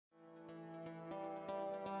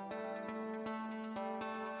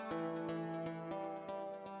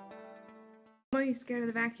You scared of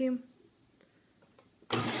the vacuum?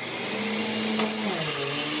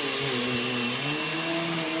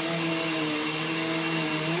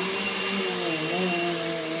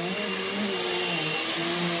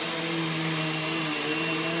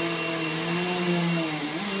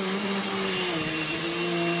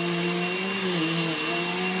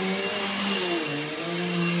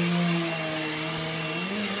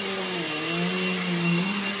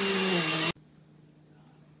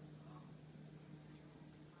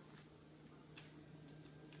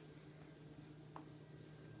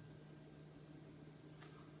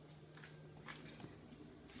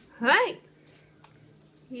 Hi!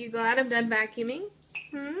 You glad I'm done vacuuming?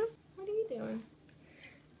 What are you doing?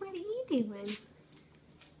 What are you doing?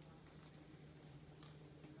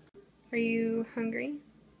 Are you hungry?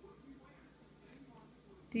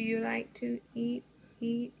 Do you like to eat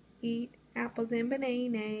apples and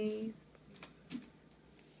bananas?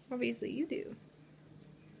 Obviously you do.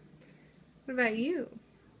 What about you?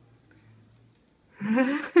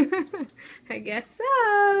 I guess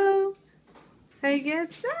so. I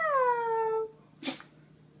guess so.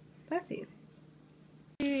 Bless you.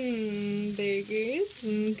 Burgers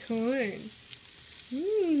and corn.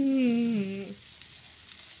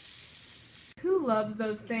 Who loves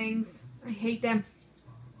those things? I hate them.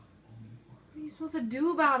 What are you supposed to do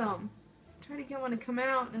about them? Try to get one to come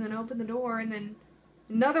out and then open the door and then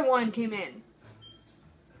another one came in.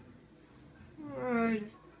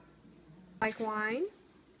 Like wine?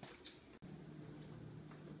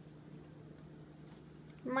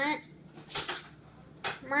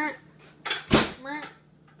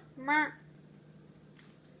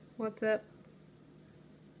 What's up?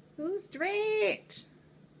 Who's stretch?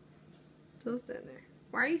 Still standing there.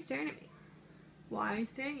 Why are you staring at me? Why are you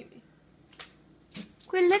staring at me?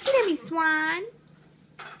 Quit looking at me, swan.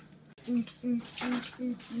 Get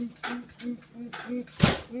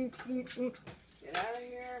out of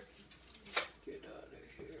here. Get out of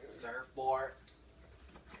here. Surfboard.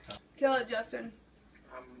 Kill it, Justin.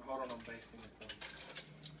 Hold on, I'm basting the corn.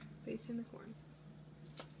 Basting the corn.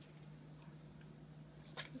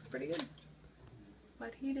 Looks pretty good.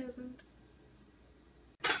 But he doesn't.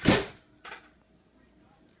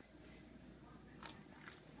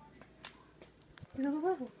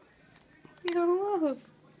 No. No.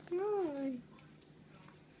 No.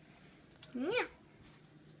 Yeah.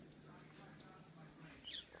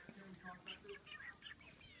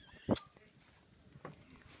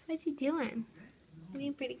 What you doing? Are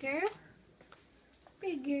you pretty girl?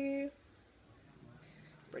 Pretty girl.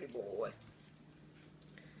 Pretty boy.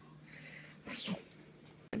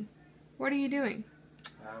 What are you doing?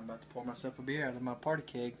 I'm about to pour myself a beer out of my party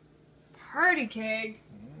keg. Party keg?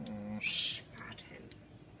 Spaten.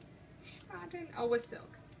 Spaten. Oh, with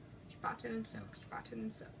silk. Spaten and silk. Spaten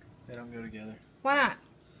and silk. They don't go together. Why not?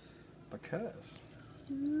 Because.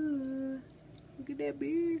 Look at that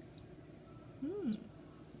beer.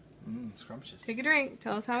 Scrumptious. Take a drink.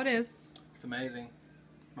 Tell us how it is. It's amazing.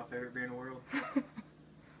 My favorite beer in the world.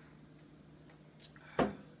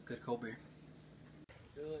 It's good cold beer.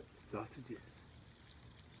 Sausages.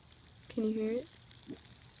 Can you hear it?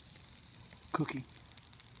 Cookie.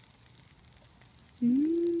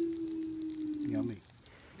 Yummy.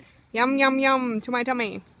 Yum, yum, yum to my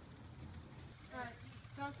tummy.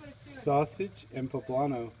 Sausage and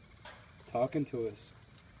poblano talking to us.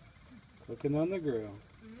 Cooking on the grill.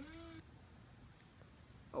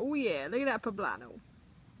 Oh yeah, look at that poblano.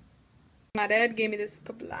 My dad gave me this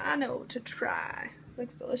poblano to try.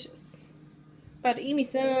 Looks delicious. About to eat me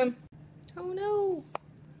some. Oh no.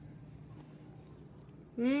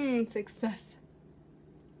 Success.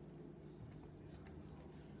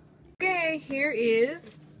 Okay, here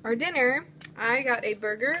is our dinner. I got a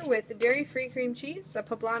burger with dairy-free cream cheese, a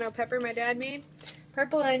poblano pepper my dad made,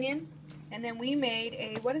 purple onion, and then we made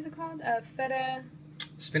a, what is it called? A feta...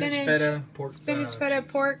 Spinach feta pork. Spinach feta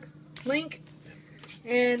pork link.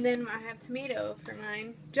 And then I have tomato for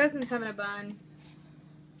mine. Justin's having a bun.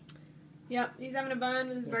 Yep, he's having a bun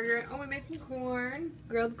with his burger. Oh, we made some corn.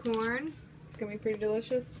 Grilled corn. It's going to be pretty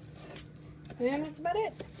delicious. And that's about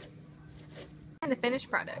it. And the finished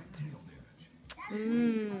product.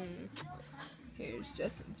 Here's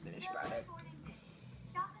Justin's finished product.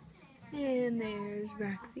 And there's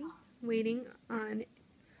Roxy waiting on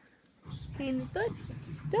hand and foot.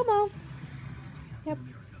 Domo. Yep,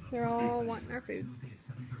 they're all wanting our food.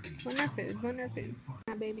 Wanting our food, wanting our food.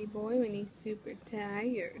 My baby boy when he's super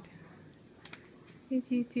tired. Is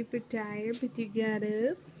he super tired, but you got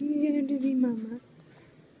up? You got up to see mama.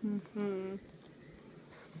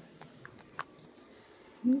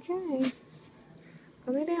 Okay.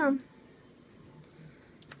 Go lay down.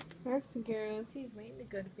 Roxy girl, she's waiting to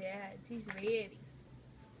go to bed. She's ready.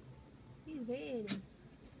 She's ready.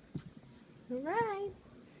 Alright.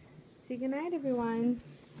 Say goodnight, everyone.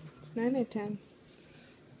 It's night time.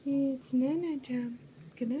 It's night time.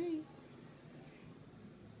 Good night.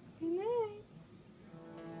 Good night.